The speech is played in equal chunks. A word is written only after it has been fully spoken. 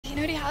he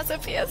already has a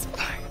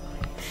PS4.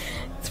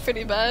 It's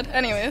pretty bad.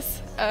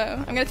 Anyways,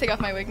 I'm gonna take off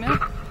my wig now.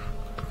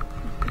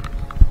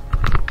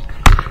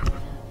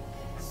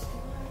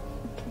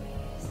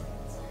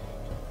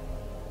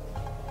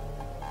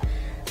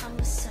 I'm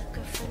a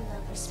sucker for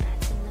lovers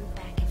patting them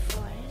back and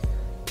forth,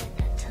 but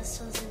that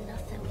tussles and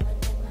nothing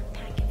what am I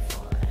packing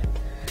for?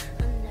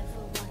 I'll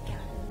never walk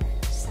out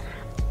unless I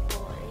have to,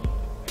 boy.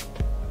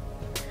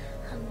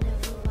 I'll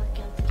never walk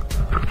out the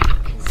door,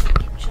 'cause I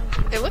keep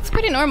jumping. It looks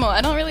pretty normal.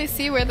 I don't really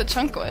see where the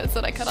chunk was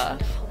that I cut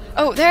off.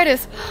 Oh, there it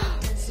is.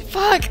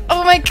 Fuck.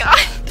 Oh my god.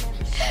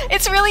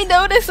 It's really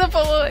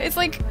noticeable. It's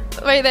like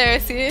right there,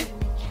 see?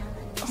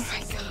 Oh my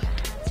god.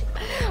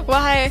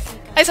 Why?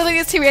 I saw like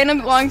these two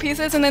random long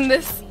pieces and then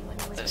this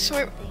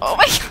short. Oh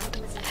my god.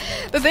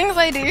 The things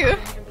I do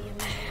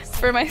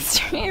for my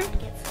stream.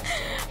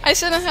 I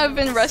shouldn't have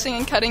been rushing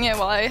and cutting it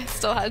while I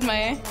still had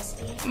my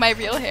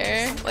real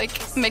hair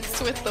like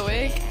mixed with the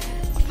wig.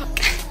 Fuck.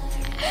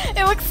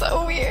 It looks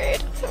so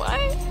weird.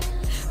 Why?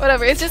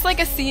 Whatever, it's just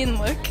like a scene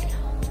look.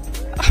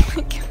 Oh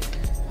my god.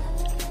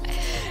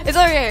 It's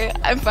alright,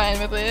 I'm fine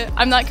with it.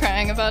 I'm not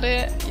crying about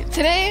it.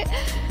 Today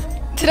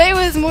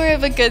was more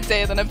of a good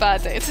day than a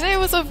bad day. Today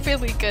was a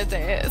really good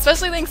day.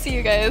 Especially thanks to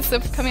you guys for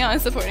coming out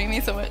and supporting me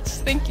so much.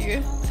 Thank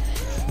you.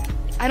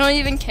 I don't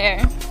even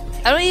care.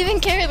 I don't even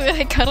care that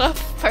I cut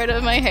off part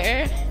of my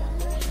hair.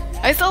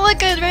 I still look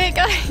good, right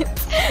guys?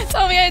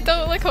 Tell me I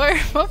don't look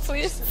horrible,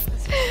 please.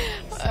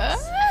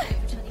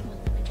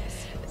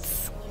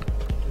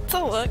 It's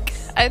a look.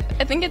 I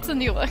think it's a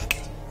new look.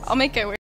 I'll make it work.